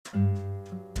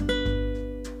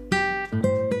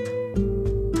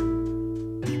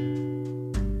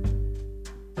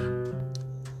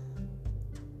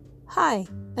Hi,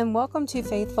 and welcome to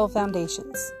Faithful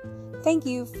Foundations. Thank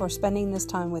you for spending this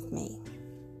time with me.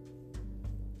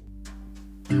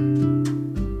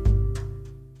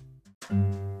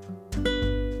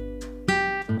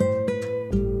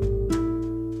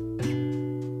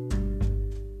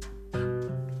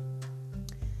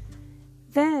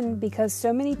 Then, because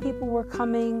so many people were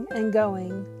coming and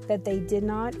going that they did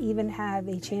not even have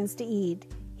a chance to eat,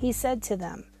 he said to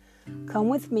them, "Come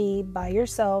with me by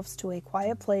yourselves to a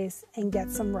quiet place and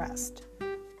get some rest."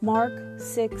 Mark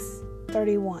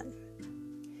 6:31.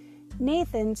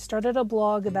 Nathan started a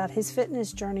blog about his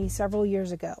fitness journey several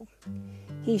years ago.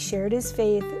 He shared his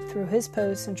faith through his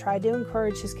posts and tried to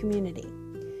encourage his community.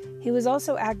 He was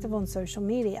also active on social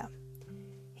media.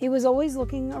 He was always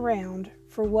looking around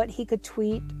for what he could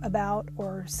tweet about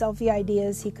or selfie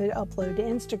ideas he could upload to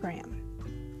Instagram.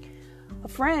 A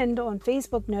friend on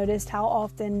Facebook noticed how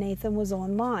often Nathan was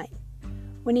online.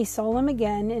 When he saw him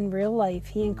again in real life,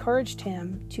 he encouraged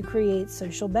him to create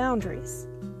social boundaries.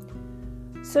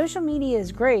 Social media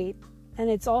is great, and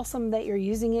it's awesome that you're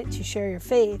using it to share your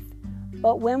faith,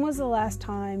 but when was the last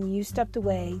time you stepped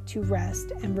away to rest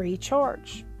and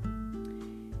recharge?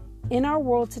 In our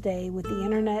world today, with the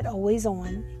internet always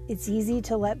on, it's easy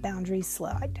to let boundaries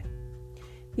slide.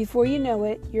 Before you know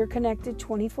it, you're connected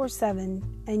 24/7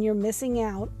 and you're missing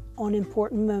out on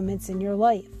important moments in your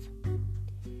life.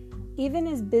 Even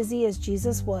as busy as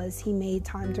Jesus was, he made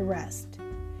time to rest.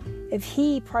 If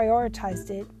he prioritized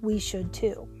it, we should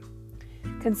too.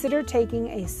 Consider taking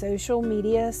a social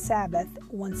media Sabbath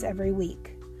once every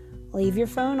week. Leave your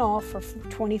phone off for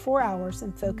 24 hours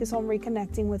and focus on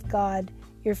reconnecting with God,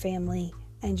 your family,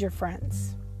 and your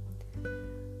friends.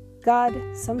 God,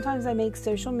 sometimes I make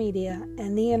social media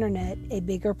and the internet a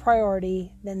bigger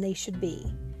priority than they should be.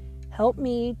 Help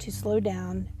me to slow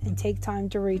down and take time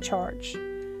to recharge.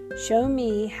 Show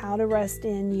me how to rest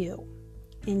in you.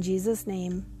 In Jesus'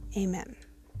 name, amen.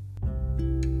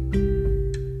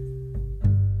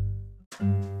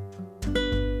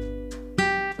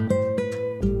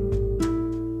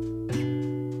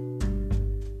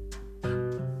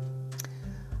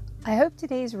 I hope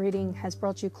today's reading has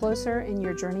brought you closer in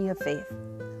your journey of faith.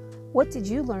 What did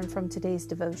you learn from today's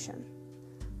devotion?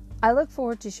 I look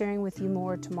forward to sharing with you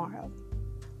more tomorrow.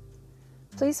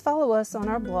 Please follow us on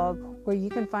our blog where you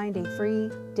can find a free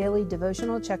daily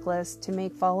devotional checklist to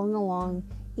make following along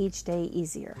each day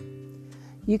easier.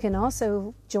 You can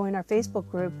also join our Facebook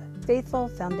group, Faithful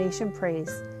Foundation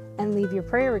Praise, and leave your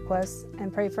prayer requests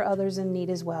and pray for others in need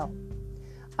as well.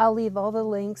 I'll leave all the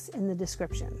links in the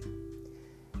description.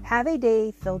 Have a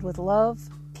day filled with love,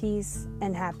 peace,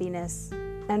 and happiness,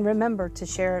 and remember to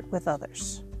share it with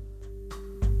others.